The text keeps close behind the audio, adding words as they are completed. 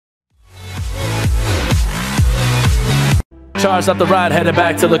Charged up the ride, headed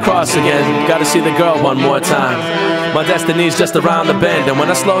back to lacrosse again. Gotta see the girl one more time. My destiny's just around the bend, and when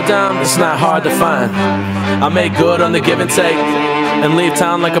I slow down, it's not hard to find. I make good on the give and take, and leave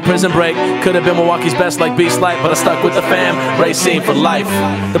town like a prison break. Could have been Milwaukee's best like Beast Light, but I stuck with the fam, racing for life.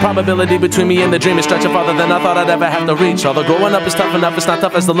 The probability between me and the dream is stretching farther than I thought I'd ever have to reach. Although growing up is tough enough, it's not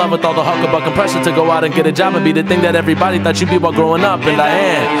tough as the love with all the hucklebuck and pressure to go out and get a job and be the thing that everybody thought you'd be while growing up, and I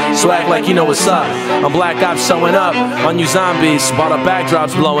am. So act like you know what's up. I'm Black Ops showing up on you zombies while the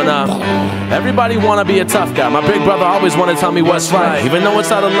backdrop's blowing up. Everybody wanna be a tough guy. My big brother always wanna tell me what's right. Even though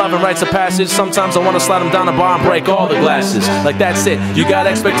it's out of love and rites of passage, sometimes I wanna slide him down the bar and break all the glasses. Like that's it, you got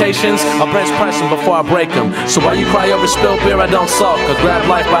expectations? I'll bench press them before I break them. So while you cry over spilled beer, I don't sulk. I grab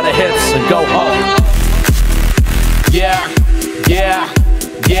life by the hips and go Hulk. Yeah, yeah,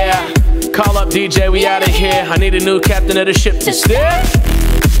 yeah. Call up DJ, we out of here. I need a new captain of the ship to steer.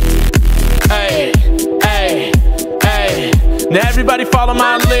 Hey, hey, hey. Now everybody follow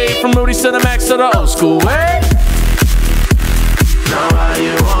my lead, from Rudy to the Max to the old school way. Now why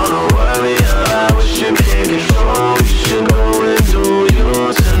you wanna worry about what you can't control? You should go and do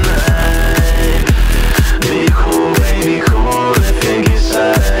you tonight. Be cool, baby, cool. If it gets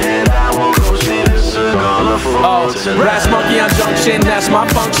out of hand, I won't go see this gonna fall tonight. Brass monkey on junction, that's my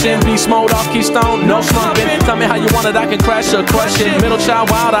function. Beast mode off Keystone, no slumping. Tell me how you want it, I can crash or crush it. Middle child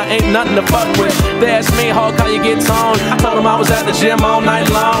wild, I ain't nothing to fuck with. They asked me, Hulk, how you get toned? I told them I was at the gym all night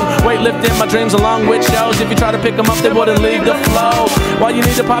long, weightlifting my dreams along with shows. If you try to pick them up, they wouldn't leave the flow. Why you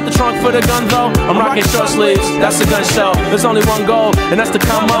need to pop the trunk for the gun though? I'm rocking short sleeves, that's a gun show. There's only one goal, and that's to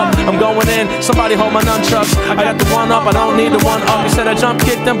come up. I'm going in, somebody hold my nunchucks. I got the one up, I don't need the one up. You said I jump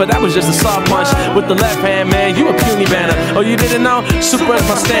kicked them, but that was just a soft punch. With the left hand, man, you a puny banner. Oh, you didn't know? Super is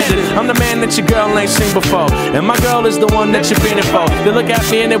my standard. I'm the man that your girl ain't seen before, and my girl is the one that you're feeling for. They look at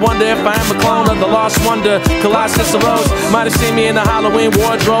me and they wonder if I am a clone of the lost wonder, Colossus of Rose. Might have seen me in the Halloween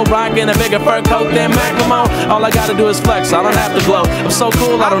wardrobe, rocking a bigger fur coat than Macklemore. All I gotta do is flex, I don't have to glow. I'm so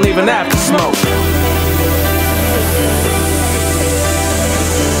cool, I don't even have to smoke.